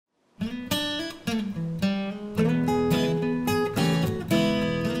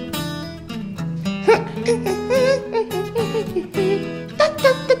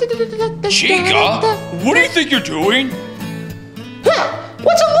Chica, what do you think you're doing?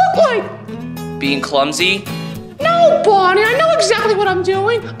 What's it look like? Being clumsy? No, Bonnie, I know exactly what I'm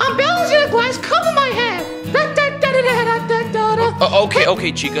doing. I'm balancing a glass cup on my head.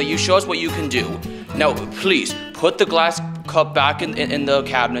 Okay, Chica, you show us what you can do. Now, please, put the glass cup back in the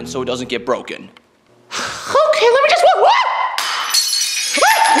cabinet so it doesn't get broken. Okay, let me just... What?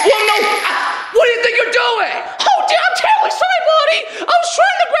 Well, no! What do you think you're doing? Oh, dear, I'm terribly sorry, Bonnie. I was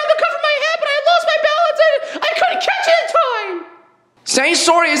trying to grab the cup from my head, but I lost my balance and I couldn't catch it in time. Saying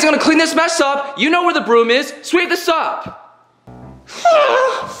sorry isn't gonna clean this mess up. You know where the broom is. Sweep this up.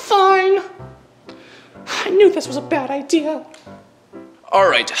 Fine. I knew this was a bad idea.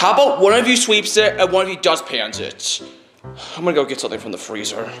 Alright, how about one of you sweeps it and one of you dustpans it? I'm gonna go get something from the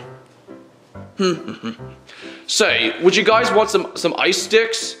freezer. Say, would you guys want some ice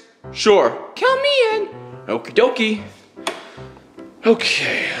sticks? Sure. Count me in. Okie dokie.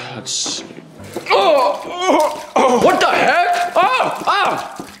 Okay, let's see. What the heck?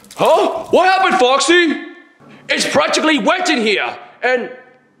 Huh? What happened, Foxy? It's practically wet in here. And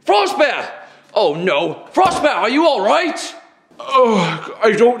Frostbear. Oh no. Frostbear, are you alright?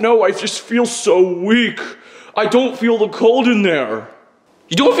 I don't know, I just feel so weak. I don't feel the cold in there.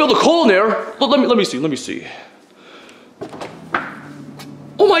 You don't feel the cold in there? Let me see.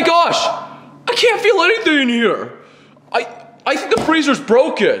 Oh my gosh! I can't feel anything in here. I think the freezer's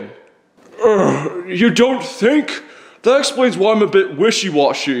broken. You don't think? That explains why I'm a bit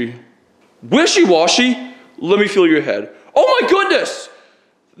wishy-washy. Wishy-washy? Let me feel your head. Oh my goodness!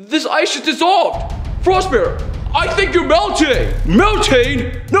 This ice is dissolved! Frostbear, I think you're melting!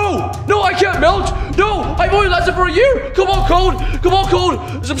 Melting? No, I can't melt! No, I've only lasted for a year! Come on, cold!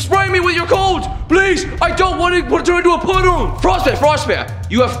 Spray me with your cold! Please, I don't want to turn into a puddle! Frostbear,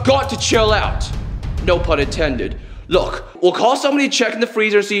 you have got to chill out. No pun intended. Look, we'll call somebody to check in the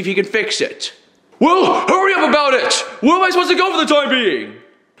freezer and see if he can fix it. Well, hurry up about it! Where am I supposed to go for the time being?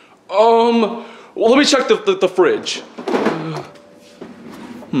 Well, let me check the fridge.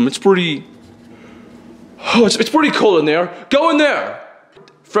 It's pretty... it's pretty cold in there. Go in there!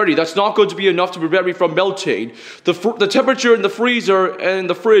 Freddy, that's not going to be enough to prevent me from melting. The temperature in the freezer and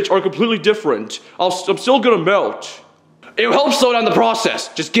the fridge are completely different. I'm still gonna melt. It'll help slow down the process.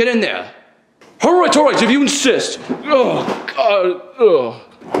 Just get in there. Alright, if you insist.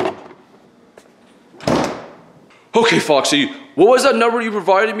 Okay, Foxy, what was that number you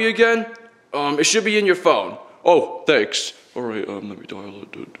provided me again? It should be in your phone. Oh, thanks. Alright, let me dial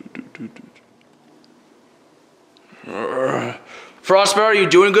it. Frostbear, are you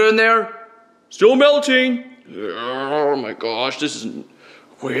doing good in there? Still melting. Oh my gosh, this is...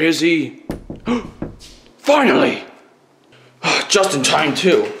 Where is he? Finally! Just in time,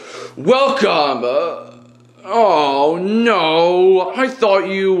 too. Welcome! Oh no, I thought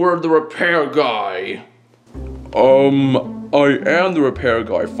you were the repair guy. I am the repair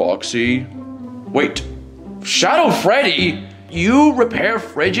guy, Foxy. Wait, Shadow Freddy? You repair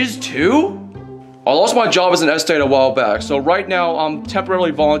fridges too? I lost my job as an estate a while back, so right now I'm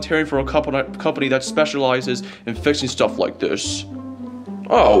temporarily volunteering for a company that specializes in fixing stuff like this.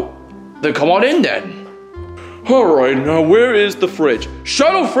 Oh, then come on in then. Alright, now where is the fridge?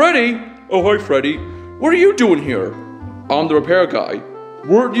 Shadow Freddy! Oh, hi Freddy. What are you doing here? I'm the repair guy.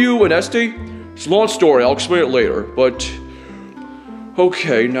 Weren't you an estate? It's a long story, I'll explain it later, but...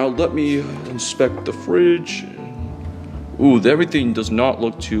 Okay, now let me inspect the fridge. Ooh, everything does not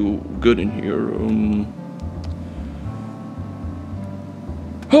look too good in here.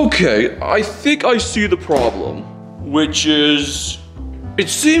 Okay, I think I see the problem. Which is... It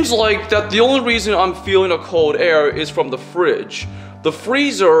seems like that the only reason I'm feeling a cold air is from the fridge. The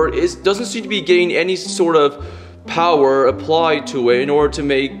freezer doesn't seem to be getting any sort of power applied to it in order to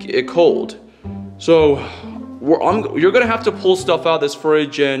make it cold. So, you're gonna have to pull stuff out of this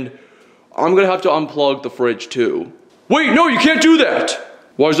fridge and I'm gonna have to unplug the fridge too. Wait, no, you can't do that!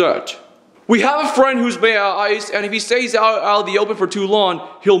 Why's that? We have a friend who's made out of ice, and if he stays out of the open for too long,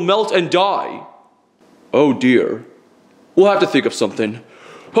 he'll melt and die. Oh dear. We'll have to think of something.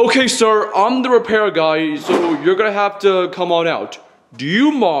 Okay, sir, I'm the repair guy, so you're gonna have to come on out. Do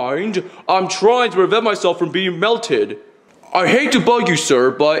you mind? I'm trying to prevent myself from being melted. I hate to bug you,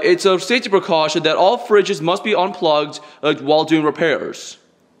 sir, but it's a safety precaution that all fridges must be unplugged while doing repairs.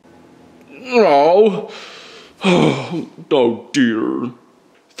 No. Oh dear.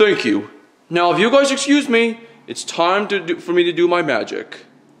 Thank you. Now, if you guys excuse me, it's time for me to do my magic.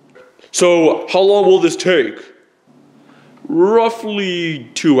 So, how long will this take? Roughly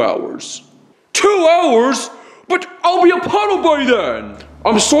 2 hours. 2 hours? But I'll be a puddle by then!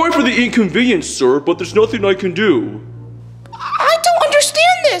 I'm sorry for the inconvenience, sir, but there's nothing I can do. I don't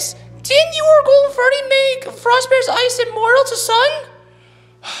understand this. Did didn't you or Golden Freddy make Frostbear's ice immortal to sun?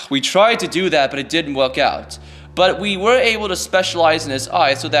 We tried to do that, but it didn't work out. But we were able to specialize in his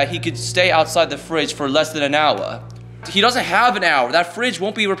ice so that he could stay outside the fridge for less than an hour. He doesn't have an hour. That fridge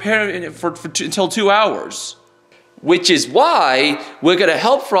won't be repaired until 2 hours. Which is why we're going to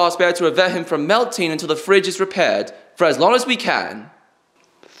help Frostbear to prevent him from melting until the fridge is repaired for as long as we can.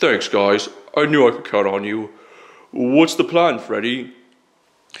 Thanks, guys. I knew I could count on you. What's the plan, Freddy?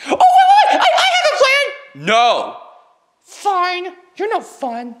 Oh, wait! I have a plan! No! Fine. You're no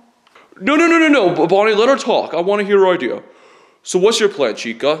fun. No, Bonnie, let her talk. I want to hear her idea. So what's your plan,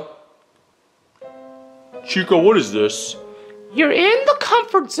 Chica? Chica, what is this? You're in the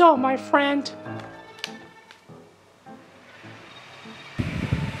comfort zone, my friend.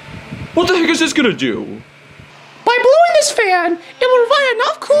 What the heck is this gonna do? By blowing this fan, it will provide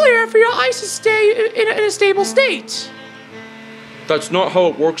enough cool air for your ice to stay in a stable state. That's not how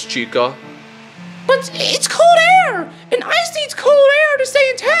it works, Chica. But it's cold air, and ice needs cold air to stay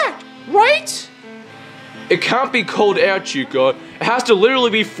intact, right? It can't be cold air, Chica. It has to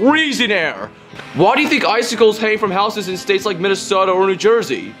literally be freezing air. Why do you think icicles hang from houses in states like Minnesota or New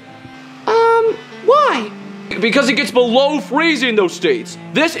Jersey? Why? Because it gets below freezing in those states.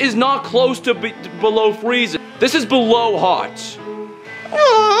 This is not close to below freezing. This is below hot.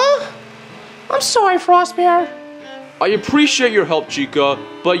 Aww. I'm sorry, Frostbear. I appreciate your help, Chica,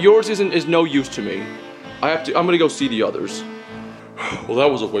 but yours is no use to me. I'm gonna go see the others. Well,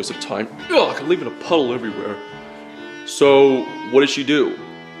 that was a waste of time. Ugh, I'm leaving a puddle everywhere. So, what did she do?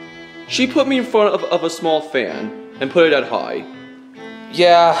 She put me in front of a small fan and put it at high.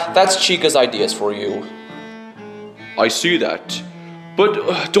 Yeah, that's Chica's ideas for you. I see that.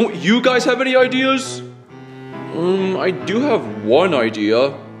 But don't you guys have any ideas? I do have one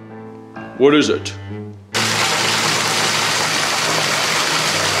idea. What is it?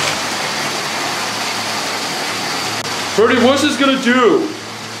 Freddy, what's this gonna do?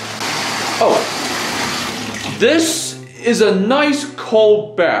 Oh, this is a nice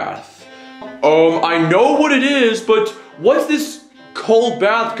cold bath. I know what it is, but what's this cold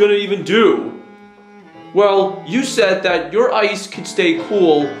bath gonna even do? Well, you said that your ice could stay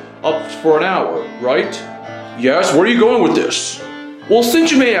cool up for an hour, right? Yes, where are you going with this? Well,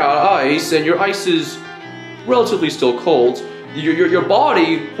 since you made out of ice and your ice is relatively still cold, your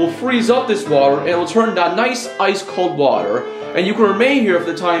body will freeze up this water and it will turn that nice ice cold water, and you can remain here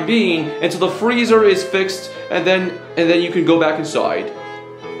for the time being until the freezer is fixed, and then you can go back inside.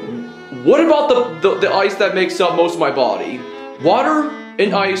 What about the ice that makes up most of my body? Water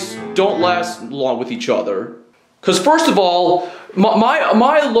and ice don't last long with each other. Because first of all,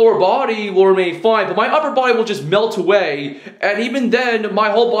 my lower body will remain fine, but my upper body will just melt away, and even then, my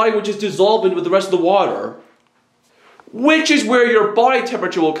whole body will just dissolve in with the rest of the water. Which is where your body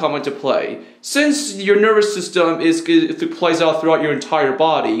temperature will come into play. Since your nervous system plays out throughout your entire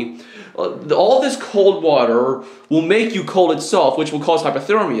body, all this cold water will make you cold itself, which will cause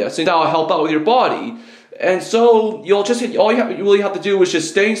hypothermia, since that will help out with your body. And so, all you really have to do is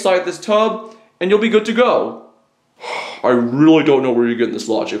just stay inside this tub, and you'll be good to go. I really don't know where you're getting this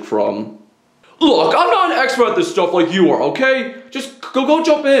logic from. Look, I'm not an expert at this stuff like you are, okay? Just go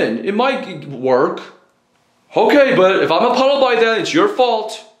jump in. It might work. Okay, but if I'm a puddle by then, it's your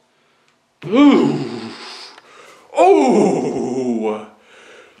fault. Ooh. Oh.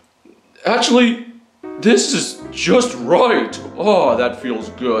 Actually, this is just right. Oh, that feels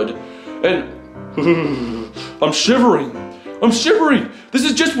good. And I'm shivering. I'm shivering. This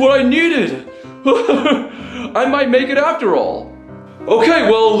is just what I needed. I might make it after all.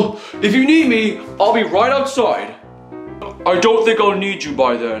 Okay, well, if you need me, I'll be right outside. I don't think I'll need you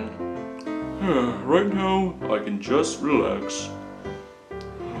by then. Right now, I can just relax.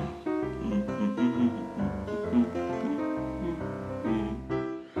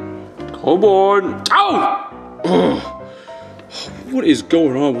 Come on. Ow! What is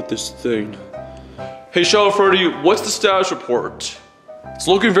going on with this thing? Hey, Shadow Freddy, what's the status report? It's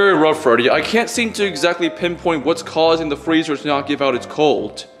looking very rough, Freddy. I can't seem to exactly pinpoint what's causing the freezer to not give out its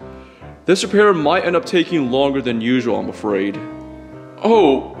cold. This repair might end up taking longer than usual, I'm afraid.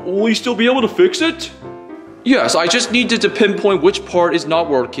 Oh, will you still be able to fix it? Yes, I just needed to pinpoint which part is not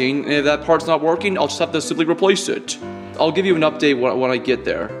working, and if that part's not working, I'll just have to simply replace it. I'll give you an update when I get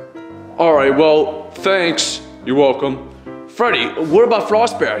there. Alright, well, thanks. You're welcome. Freddy, what about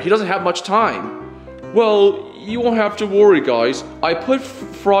Frostbear? He doesn't have much time. Well, you won't have to worry, guys. I put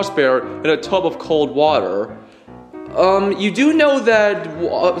Frostbear in a tub of cold water. You do know that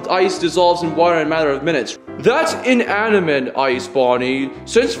ice dissolves in water in a matter of minutes. That's inanimate ice, Bonnie.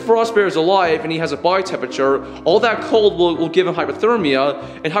 Since Frostbear is alive and he has a body temperature, all that cold will give him hypothermia,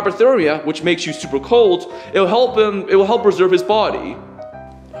 and hypothermia, which makes you super cold, it will help preserve his body.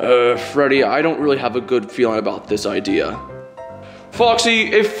 Freddy, I don't really have a good feeling about this idea.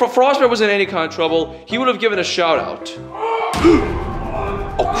 Foxy, if Frostbear was in any kind of trouble, he would have given a shout out.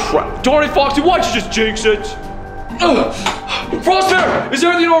 Oh crap. Darn it, Foxy, why'd you just jinx it? Frostbear, is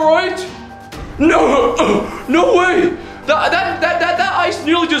everything alright? No, no way! That ice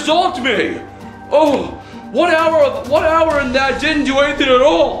nearly dissolved me! Oh, 1 hour and that didn't do anything at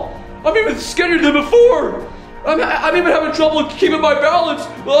all! I'm even skinnier than before! I'm even having trouble keeping my balance!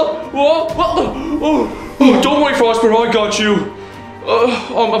 Don't worry, Frostbear, I got you!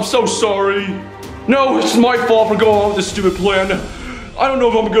 I'm so sorry. No, it's my fault for going on with this stupid plan. I don't know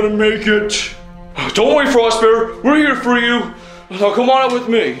if I'm gonna make it. Don't worry, Frostbear, we're here for you. Now come on out with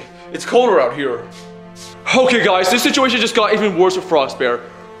me. It's colder out here. Okay guys, this situation just got even worse with Frostbear.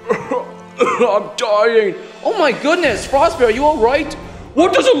 I'm dying. Oh my goodness, Frostbear, are you alright?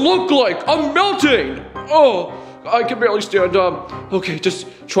 What does it look like? I'm melting. Oh, I can barely stand up. Okay, just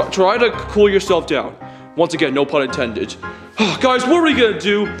try to cool yourself down. Once again, no pun intended. Guys, what are we gonna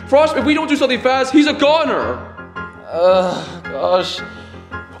do? Frost, if we don't do something fast, he's a goner. Gosh.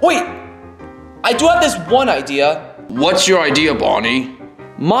 Wait, I do have this one idea. What's your idea, Bonnie?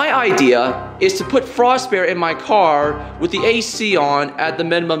 My idea is to put Frostbear in my car with the AC on at the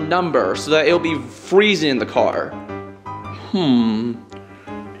minimum number so that it'll be freezing in the car.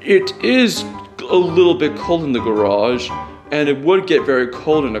 It is a little bit cold in the garage, and it would get very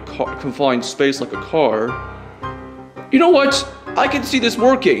cold in a confined space like a car. You know what? I can see this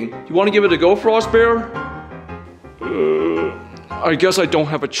working. You want to give it a go, Frostbear? I guess I don't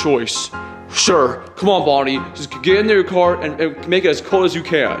have a choice. Sure. Come on, Bonnie. Just get in your car and make it as cold as you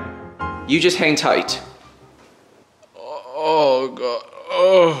can. You just hang tight. Oh, God.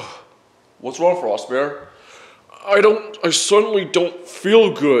 What's wrong, Frostbear? I suddenly don't feel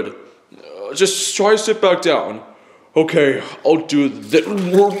good. Just try to sit back down. Okay, I'll do this.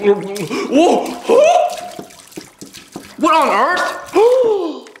 Whoa! What on earth?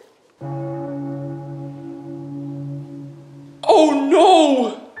 Oh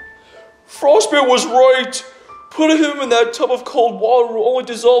no! Frostbear was right. Putting him in that tub of cold water will only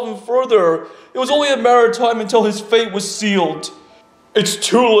dissolve him further. It was only a matter of time until his fate was sealed. It's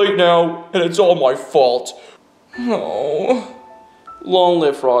too late now, and it's all my fault. Oh. Long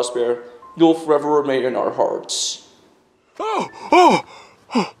live Frostbear. You'll forever remain in our hearts. Huh?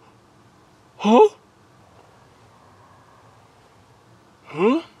 Huh?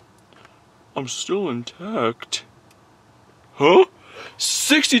 I'm still intact. Huh?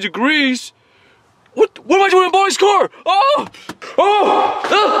 60 degrees? What am I doing in Bonnie's car? Oh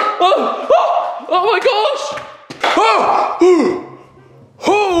my gosh!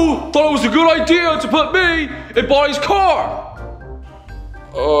 Who thought it was a good idea to put me in Bonnie's car?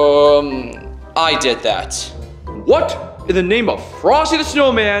 I did that. What? In the name of Frosty the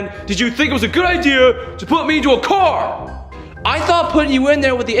Snowman, did you think it was a good idea to put me into a car? I thought putting you in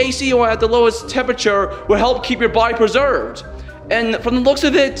there with the AC on at the lowest temperature would help keep your body preserved. And from the looks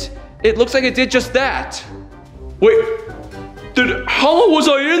of it, it looks like it did just that. Wait, how long was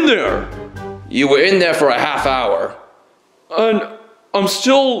I in there? You were in there for a half hour. And I'm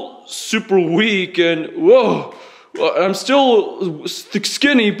still super weak and, whoa, I'm still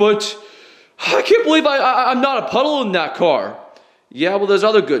skinny, but I can't believe I'm not a puddle in that car. Yeah, well, there's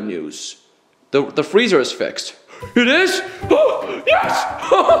other good news. The freezer is fixed. It is? Oh, yes!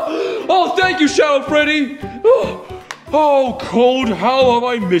 Oh, thank you, Shadow Freddy. Oh, Cold, how have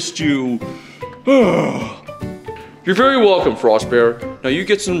I missed you? You're very welcome, Frostbear. Now you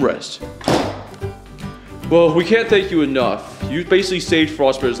get some rest. Well, we can't thank you enough. You basically saved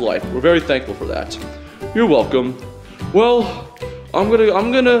Frostbear's life. We're very thankful for that. You're welcome. Well, I'm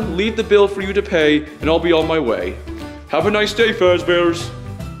gonna leave the bill for you to pay, and I'll be on my way. Have a nice day, Fazbears.